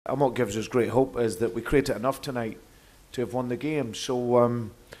and what gives us great hope is that we created enough tonight to have won the game. So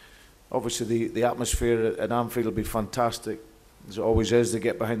obviously the atmosphere at Anfield will be fantastic, as it always is. They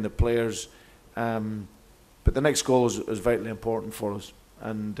get behind the players, but the next goal is vitally important for us.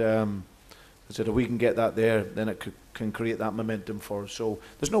 And I said, if we can get that there, then it can create that momentum for us. So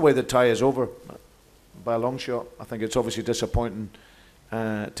there's no way the tie is over by a long shot. I think it's obviously disappointing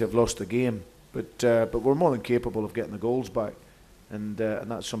to have lost the game, but we're more than capable of getting the goals back, and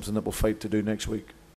that's something that we'll fight to do next week.